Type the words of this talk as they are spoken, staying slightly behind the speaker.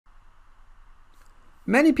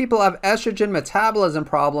Many people have estrogen metabolism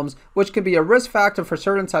problems, which can be a risk factor for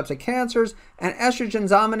certain types of cancers, and estrogen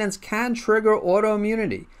dominance can trigger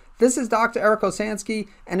autoimmunity. This is Dr. Eric OSANSKY,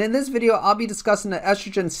 and in this video I'll be discussing the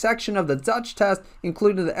estrogen section of the Dutch test,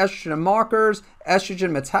 including the estrogen markers,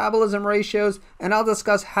 estrogen metabolism ratios, and I'll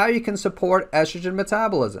discuss how you can support estrogen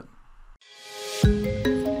metabolism.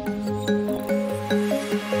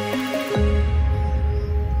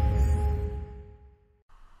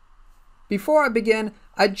 Before I begin,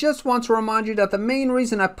 I just want to remind you that the main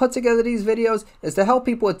reason I put together these videos is to help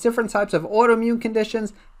people with different types of autoimmune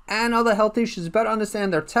conditions and other health issues better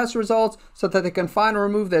understand their test results so that they can find and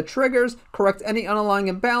remove their triggers, correct any underlying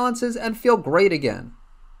imbalances, and feel great again.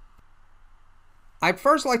 I'd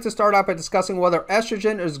first like to start out by discussing whether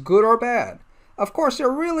estrogen is good or bad. Of course, there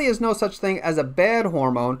really is no such thing as a bad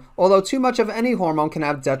hormone, although too much of any hormone can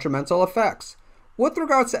have detrimental effects. With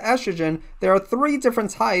regards to estrogen, there are three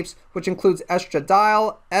different types, which includes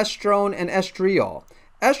estradiol, estrone, and estriol.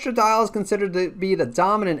 Estradiol is considered to be the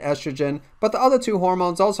dominant estrogen, but the other two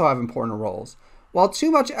hormones also have important roles. While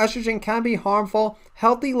too much estrogen can be harmful,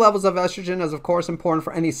 healthy levels of estrogen is of course important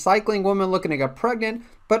for any cycling woman looking to get pregnant,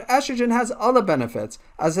 but estrogen has other benefits,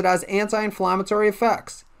 as it has anti-inflammatory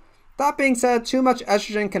effects. That being said, too much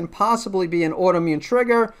estrogen can possibly be an autoimmune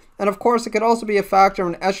trigger, and of course it could also be a factor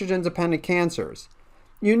in estrogen-dependent cancers.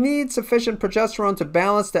 You need sufficient progesterone to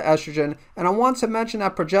balance the estrogen, and I want to mention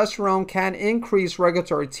that progesterone can increase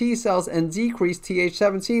regulatory T cells and decrease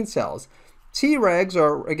Th17 cells. Tregs,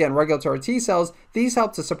 or again regulatory T cells, these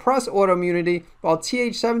help to suppress autoimmunity, while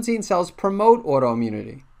Th17 cells promote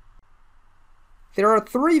autoimmunity. There are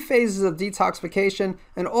three phases of detoxification,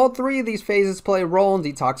 and all three of these phases play a role in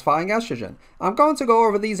detoxifying estrogen. I'm going to go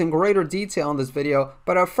over these in greater detail in this video,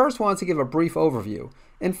 but I first want to give a brief overview.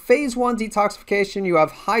 In phase 1 detoxification, you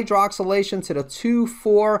have hydroxylation to the 2,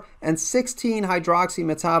 4, and 16 hydroxy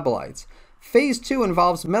metabolites. Phase 2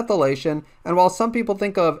 involves methylation, and while some people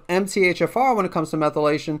think of MTHFR when it comes to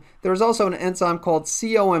methylation, there is also an enzyme called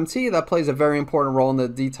COMT that plays a very important role in the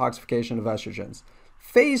detoxification of estrogens.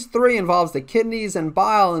 Phase 3 involves the kidneys and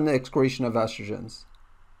bile in the excretion of estrogens.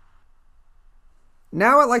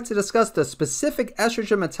 Now I'd like to discuss the specific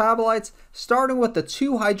estrogen metabolites, starting with the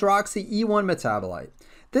 2-hydroxy-E1 metabolite.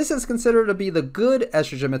 This is considered to be the good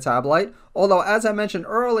estrogen metabolite, although as I mentioned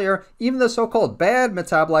earlier, even the so-called bad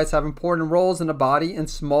metabolites have important roles in the body in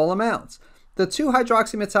small amounts. The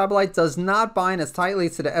 2-hydroxy metabolite does not bind as tightly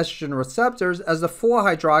to the estrogen receptors as the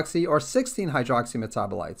 4-hydroxy or 16-hydroxy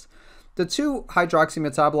metabolites. The 2-hydroxy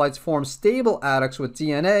metabolites form stable adducts with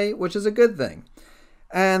DNA, which is a good thing.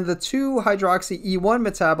 And the 2-hydroxy-E1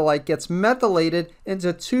 metabolite gets methylated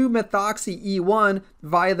into 2-methoxy-E1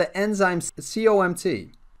 via the enzyme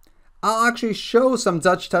COMT. I'll actually show some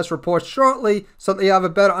Dutch test reports shortly so that you have a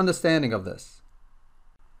better understanding of this.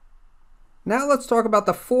 Now let's talk about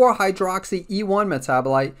the 4-hydroxy-E1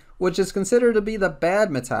 metabolite, which is considered to be the bad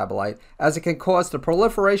metabolite, as it can cause the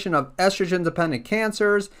proliferation of estrogen-dependent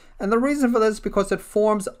cancers, and the reason for this is because it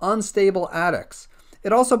forms unstable adducts.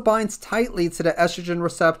 It also binds tightly to the estrogen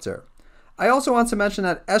receptor. I also want to mention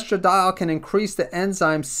that estradiol can increase the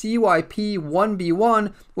enzyme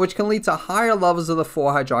CYP1B1, which can lead to higher levels of the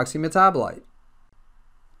 4-hydroxy metabolite.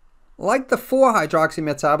 Like the 4-hydroxy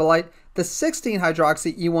metabolite, the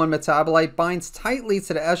 16-hydroxy-E1 metabolite binds tightly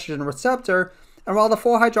to the estrogen receptor, and while the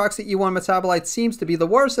 4-hydroxy-E1 metabolite seems to be the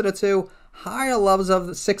worst of the two, higher levels of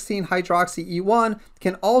the 16-hydroxy-E1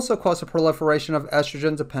 can also cause a proliferation of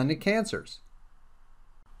estrogen-dependent cancers.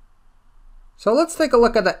 So let's take a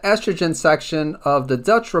look at the estrogen section of the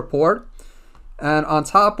Dutch report. And on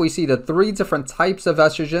top we see the three different types of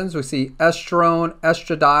estrogens. We see estrone,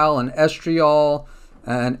 estradiol, and estriol.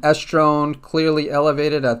 And estrone clearly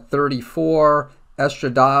elevated at 34.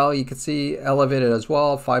 Estradiol you can see elevated as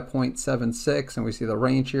well, 5.76. And we see the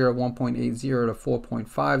range here, 1.80 to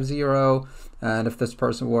 4.50. And if this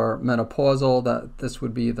person were menopausal, this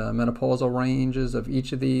would be the menopausal ranges of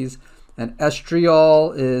each of these. And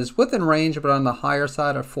estriol is within range, but on the higher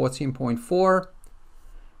side at 14.4.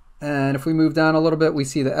 And if we move down a little bit, we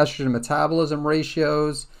see the estrogen metabolism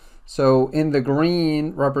ratios. So in the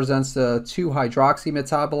green represents the 2-hydroxy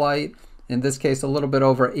metabolite. In this case, a little bit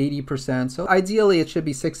over 80%. So ideally, it should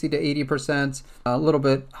be 60 to 80%. A little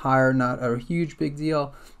bit higher, not a huge big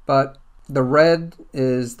deal. But the red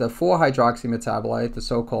is the 4-hydroxy metabolite, the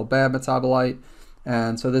so-called bad metabolite.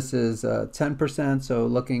 And so this is 10%, so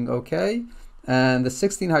looking okay. And the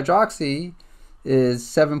 16-hydroxy is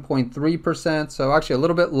 7.3%, so actually a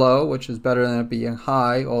little bit low, which is better than it being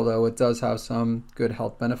high, although it does have some good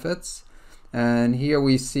health benefits. And here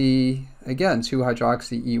we see, again,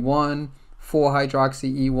 2-hydroxy-E1,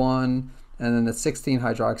 4-hydroxy-E1, and then the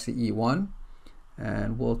 16-hydroxy-E1.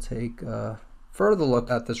 And we'll take a further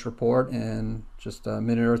look at this report in just a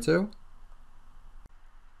minute or two.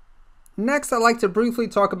 Next, I'd like to briefly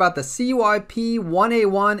talk about the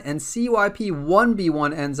CYP1A1 and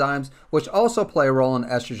CYP1B1 enzymes, which also play a role in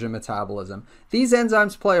estrogen metabolism. These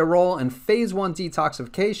enzymes play a role in phase 1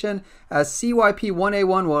 detoxification, as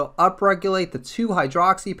CYP1A1 will upregulate the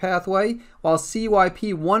 2-hydroxy pathway, while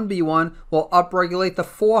CYP1B1 will upregulate the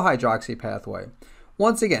 4-hydroxy pathway.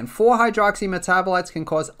 Once again, 4-hydroxy metabolites can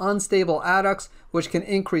cause unstable adducts, which can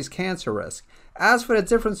increase cancer risk. As for the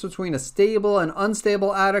difference between a stable and unstable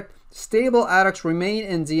adduct, stable adducts remain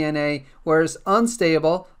in DNA, whereas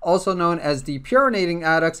unstable, also known as depurinating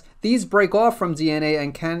adducts, these break off from DNA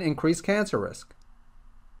and can increase cancer risk.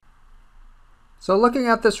 So looking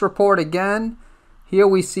at this report again, here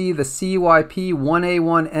we see the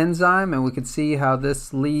CYP1A1 enzyme, and we can see how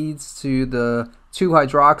this leads to the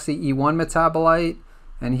 2-hydroxy-E1 metabolite.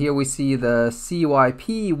 And here we see the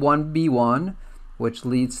CYP1B1, which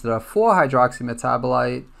leads to the 4-hydroxy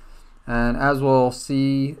metabolite. And as we'll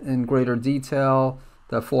see in greater detail,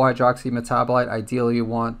 the 4-hydroxy metabolite, ideally you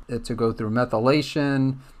want it to go through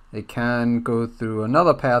methylation. It can go through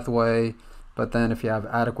another pathway, but then if you have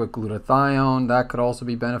adequate glutathione, that could also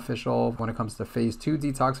be beneficial when it comes to phase 2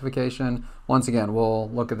 detoxification. Once again, we'll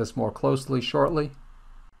look at this more closely shortly.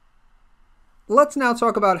 Let's now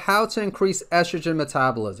talk about how to increase estrogen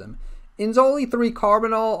metabolism. Indole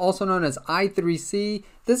 3-carbinol, also known as I3C,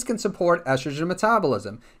 this can support estrogen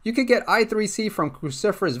metabolism. You could get I3C from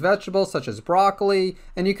cruciferous vegetables such as broccoli,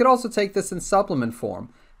 and you could also take this in supplement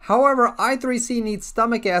form. However, I3C needs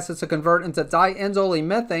stomach acid to convert into diindole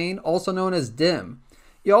methane, also known as DIM.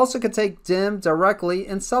 You also could take DIM directly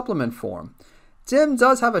in supplement form. DIM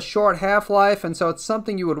does have a short half-life, and so it's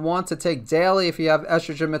something you would want to take daily if you have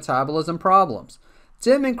estrogen metabolism problems.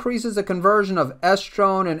 DIM increases the conversion of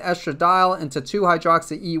estrone and estradiol into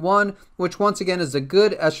 2-hydroxy-E1, which once again is a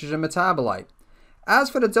good estrogen metabolite. As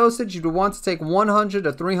for the dosage, you would want to take 100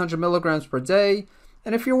 to 300 milligrams per day.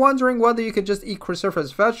 And if you're wondering whether you could just eat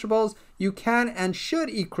cruciferous vegetables, you can and should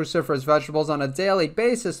eat cruciferous vegetables on a daily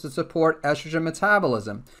basis to support estrogen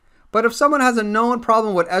metabolism. But if someone has a known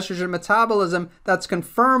problem with estrogen metabolism that's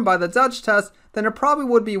confirmed by the Dutch test, then it probably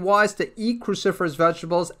would be wise to eat cruciferous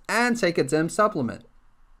vegetables and take a DIM supplement.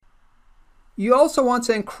 You also want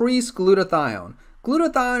to increase glutathione.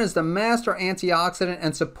 Glutathione is the master antioxidant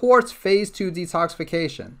and supports phase 2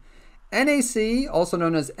 detoxification. NAC, also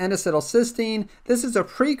known as N-acetylcysteine, this is a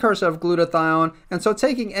precursor of glutathione, and so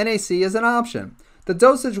taking NAC is an option. The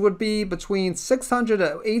dosage would be between 600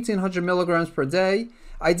 to 1800 milligrams per day,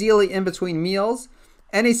 ideally in between meals.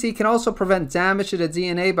 NAC can also prevent damage to the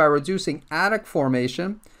DNA by reducing adduct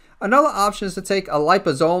formation. Another option is to take a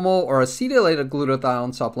liposomal or acetylated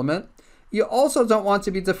glutathione supplement. You also don't want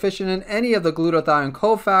to be deficient in any of the glutathione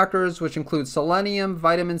cofactors, which include selenium,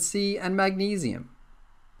 vitamin C, and magnesium.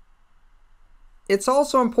 It's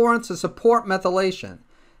also important to support methylation.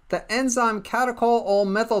 The enzyme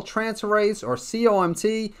catechol-methyltransferase, or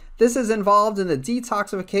COMT, this is involved in the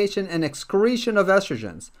detoxification and excretion of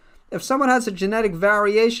estrogens. If someone has a genetic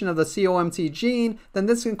variation of the COMT gene, then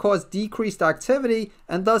this can cause decreased activity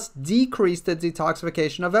and thus decrease the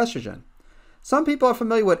detoxification of estrogen. Some people are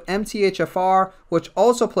familiar with MTHFR, which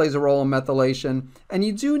also plays a role in methylation, and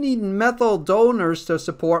you do need methyl donors to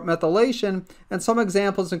support methylation, and some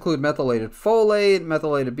examples include methylated folate,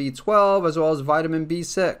 methylated B12, as well as vitamin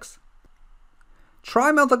B6.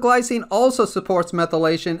 Trimethylglycine also supports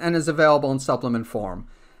methylation and is available in supplement form.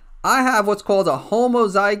 I have what's called a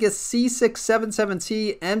homozygous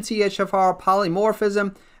C677T MTHFR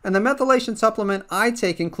polymorphism, and the methylation supplement I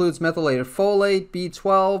take includes methylated folate,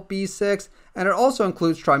 B12, B6, and it also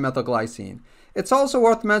includes trimethylglycine. It's also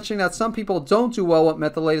worth mentioning that some people don't do well with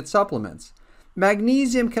methylated supplements.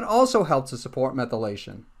 Magnesium can also help to support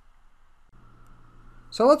methylation.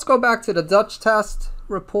 So let's go back to the Dutch test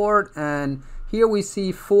report, and here we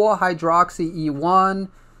see 4-hydroxy-E1,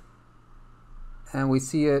 and we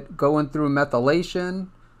see it going through methylation,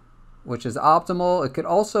 which is optimal. It could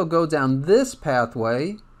also go down this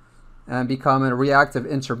pathway and become a reactive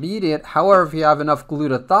intermediate. However, if you have enough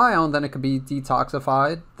glutathione, then it could be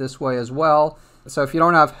detoxified this way as well. So if you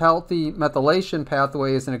don't have healthy methylation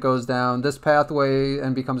pathways and it goes down this pathway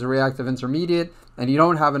and becomes a reactive intermediate, and you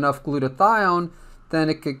don't have enough glutathione, then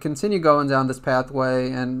it could continue going down this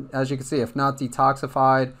pathway, and as you can see, if not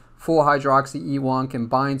detoxified, 4-hydroxy-E1 can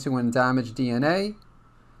bind to and damage DNA.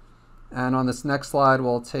 And on this next slide,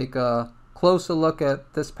 we'll take a closer look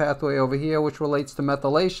at this pathway over here, which relates to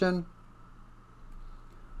methylation.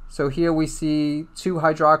 So here we see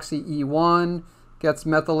 2-hydroxy-E1 gets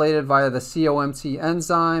methylated via the COMT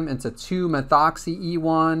enzyme into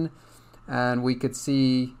 2-methoxy-E1, and we could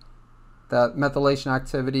see that methylation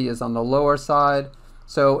activity is on the lower side.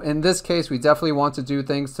 So in this case, we definitely want to do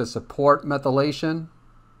things to support methylation.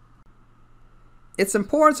 It's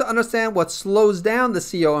important to understand what slows down the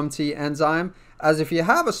COMT enzyme, as if you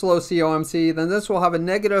have a slow COMT, then this will have a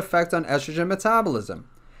negative effect on estrogen metabolism.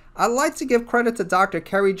 I'd like to give credit to Dr.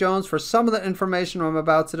 Kerry Jones for some of the information I'm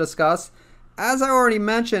about to discuss. As I already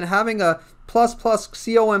mentioned, having a plus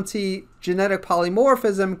COMT genetic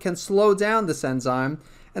polymorphism can slow down this enzyme,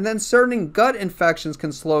 and then certain gut infections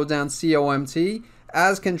can slow down COMT,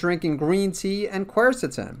 as can drinking green tea and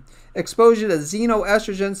quercetin. Exposure to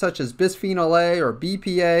xenoestrogens such as bisphenol A or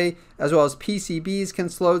BPA, as well as PCBs, can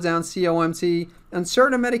slow down COMT, and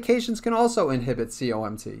certain medications can also inhibit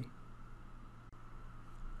COMT.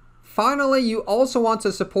 Finally, you also want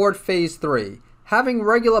to support phase 3. Having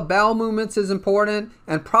regular bowel movements is important,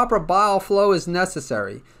 and proper bile flow is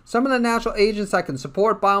necessary. Some of the natural agents that can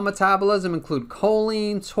support bile metabolism include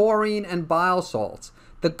choline, taurine, and bile salts.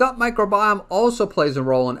 The gut microbiome also plays a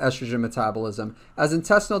role in estrogen metabolism, as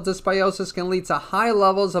intestinal dysbiosis can lead to high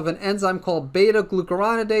levels of an enzyme called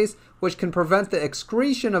beta-glucuronidase, which can prevent the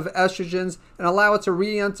excretion of estrogens and allow it to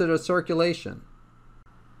re-enter the circulation.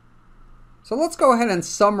 So let's go ahead and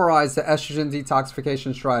summarize the estrogen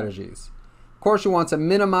detoxification strategies. Of course, you want to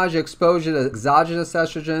minimize your exposure to exogenous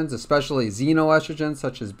estrogens, especially xenoestrogens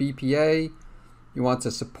such as BPA. You want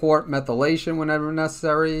to support methylation whenever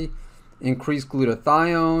necessary, increase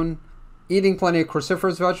glutathione. Eating plenty of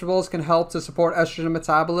cruciferous vegetables can help to support estrogen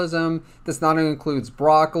metabolism. This not only includes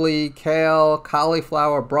broccoli, kale,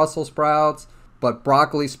 cauliflower, Brussels sprouts, but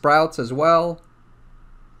broccoli sprouts as well.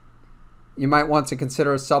 You might want to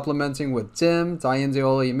consider supplementing with DIM,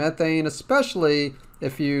 diindolylmethane, especially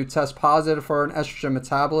if you test positive for an estrogen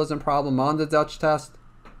metabolism problem on the Dutch test.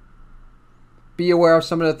 Be aware of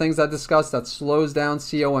some of the things I discussed that slows down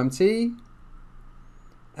COMT.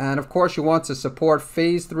 And of course, you want to support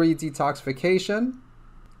phase 3 detoxification.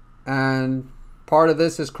 And part of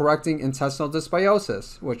this is correcting intestinal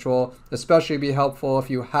dysbiosis, which will especially be helpful if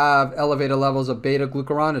you have elevated levels of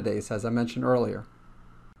beta-glucuronidase, as I mentioned earlier.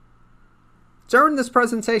 During this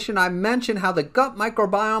presentation, I mentioned how the gut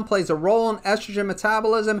microbiome plays a role in estrogen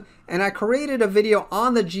metabolism, and I created a video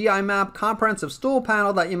on the GI map comprehensive stool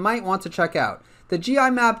panel that you might want to check out. The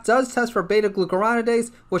GI map does test for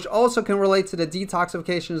beta-glucuronidase, which also can relate to the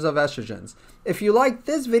detoxifications of estrogens. If you like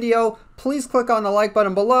this video, please click on the like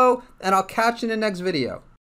button below, and I'll catch you in the next video.